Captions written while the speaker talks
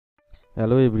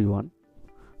Hello everyone.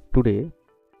 Today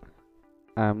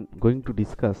I am going to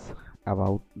discuss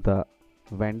about the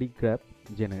Van de Graaff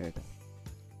generator.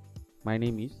 My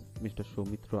name is Mr.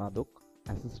 Soumitra Adak,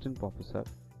 Assistant Professor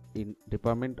in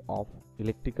Department of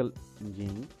Electrical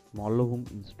Engineering, Mallohum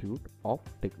Institute of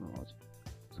Technology.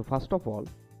 So first of all,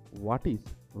 what is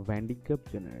Van de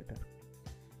Graaff generator?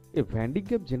 A Van de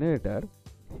Graaff generator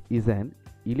is an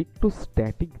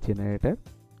electrostatic generator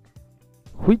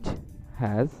which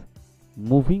has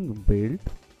moving belt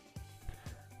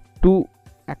to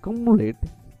accumulate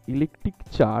electric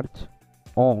charge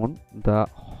on the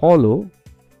hollow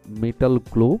metal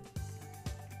globe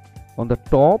on the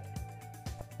top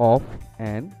of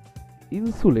an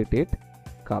insulated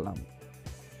column,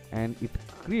 and it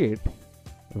creates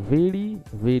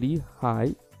very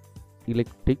high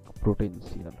electric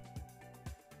potential.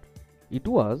 It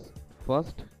was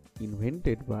first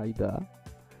invented by the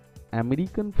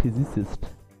American physicist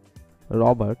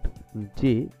Robert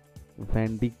J.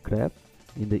 Van de Graaff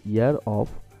in the year of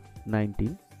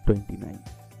 1929.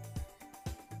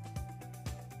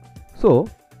 So,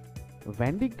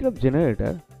 Van de Graaff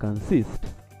generator consists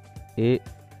a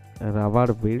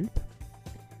rubber belt,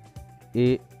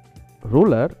 a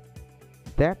roller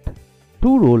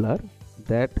two roller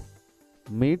that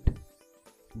made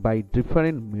by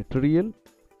different material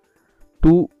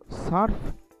to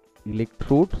serve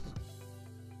electrodes,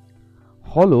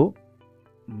 hollow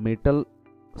metal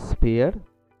sphere,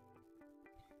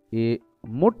 a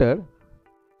motor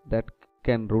that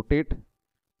can rotate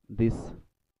this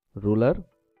roller,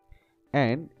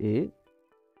 and a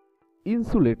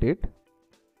insulated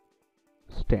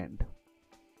stand.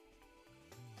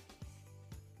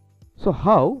 So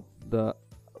how the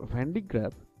Van de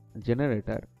Graaff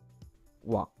generator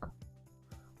work?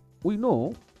 We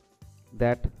know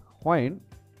that when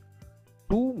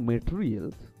two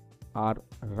materials are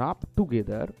wrapped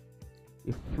together,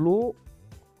 a flow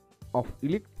of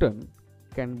electron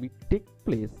can be take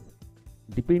place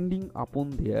depending upon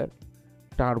their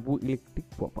turboelectric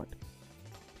properties.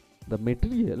 The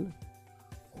material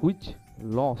which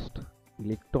lost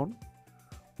electron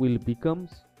will become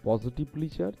positively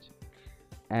charged,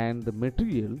 and the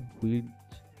material which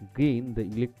gain the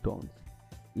electrons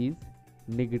is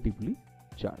negatively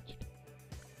charged.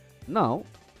 Now,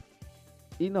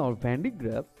 in our Van de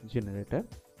Graaff generator,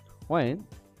 when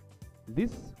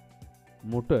this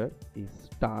motor is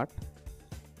start,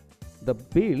 the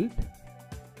belt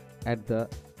at the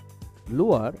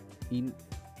lower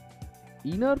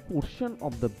inner portion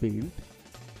of the belt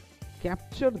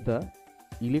capture the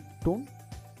electron.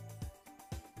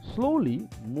 Slowly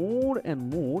more and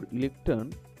more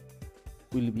electron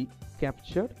will be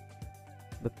captured.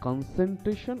 The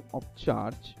concentration of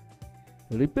charge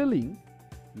repelling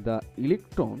the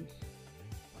electrons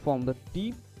from the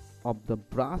tip of the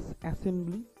brass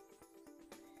assembly.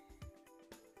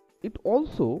 It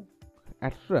also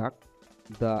attracts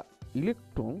the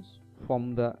electrons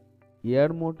from the air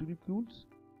molecules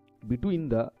between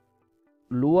the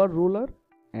lower roller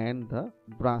and the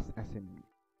brass assembly.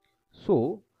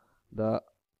 So the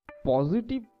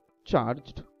positive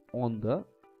charged on the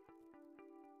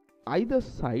either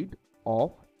side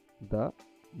of the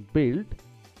belt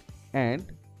and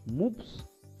moves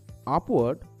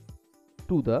upward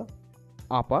to the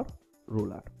upper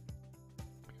roller.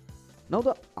 Now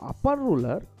the upper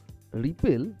roller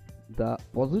repel the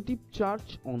positive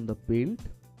charge on the belt.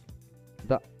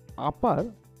 The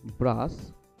upper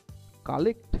brass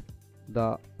collect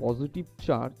the positive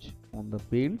charge on the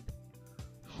belt,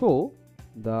 so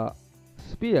the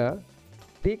sphere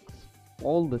takes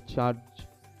all the charge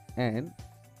and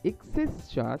excess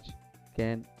charge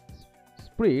can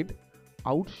spread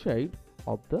outside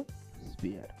of the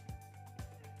sphere.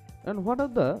 And what are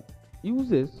the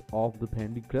uses of the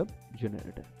Van de Graaff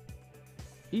generator?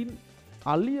 In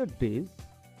earlier days,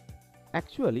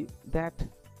 actually that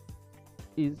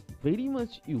is very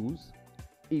much used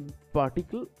in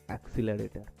particle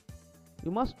accelerator. You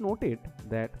must note it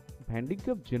that Van de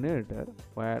Graaff generator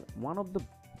were one of the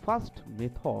first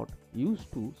method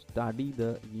used to study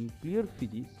the nuclear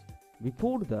physics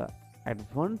before the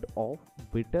advent of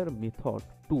better method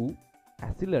to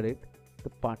accelerate the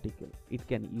particle. It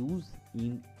can use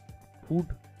in food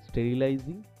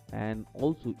sterilizing and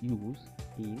also use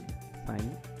in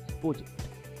science project.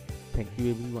 Thank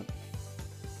you everyone.